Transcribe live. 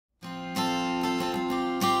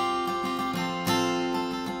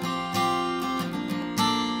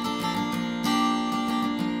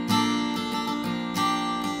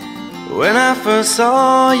When I first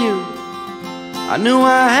saw you, I knew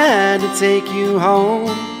I had to take you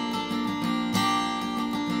home.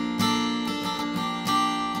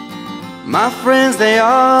 My friends, they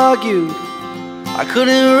argued I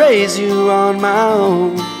couldn't raise you on my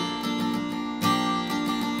own.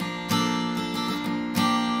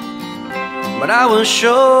 But I was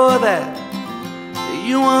sure that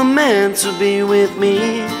you were meant to be with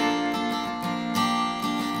me.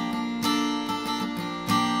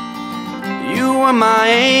 You were my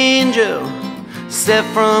angel, sent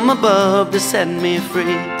from above to set me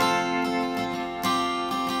free.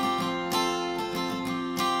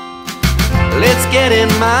 Let's get in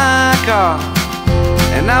my car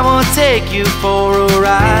and I will take you for a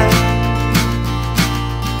ride.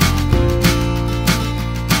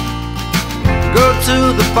 Go to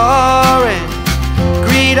the bar and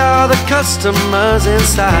greet all the customers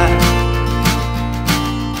inside.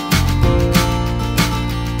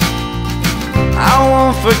 I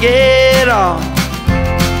won't forget all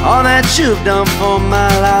that you've done for my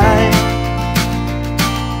life.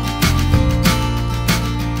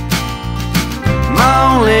 My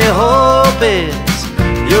only hope is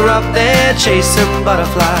you're up there chasing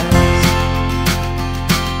butterflies.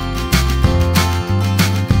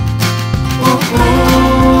 Ooh, ooh,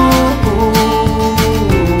 ooh.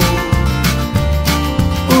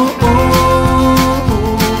 Ooh, ooh, ooh.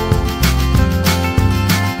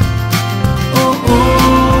 Ooh, ooh.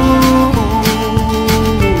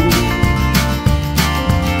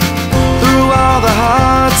 Through all the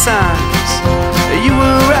hard times, you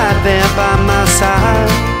were right there by my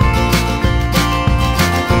side.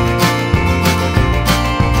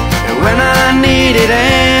 And when I needed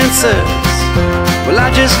answers, well, I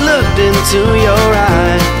just looked into your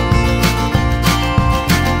eyes.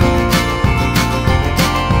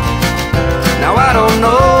 Now I don't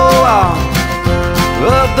know all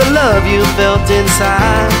of the love you felt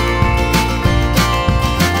inside.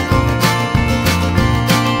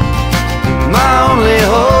 My only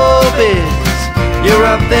hope is you're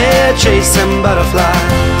up there chasing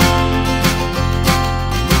butterflies.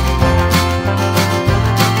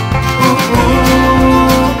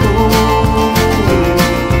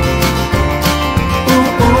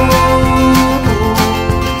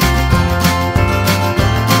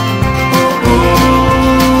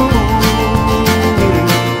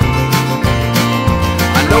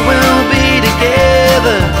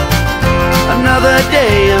 Another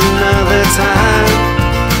day, another time.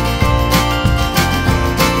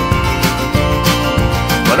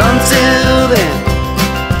 But until then,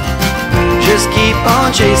 just keep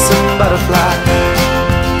on chasing butterflies.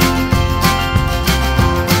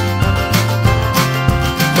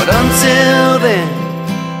 But until then,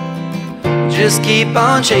 just keep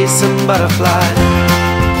on chasing butterflies.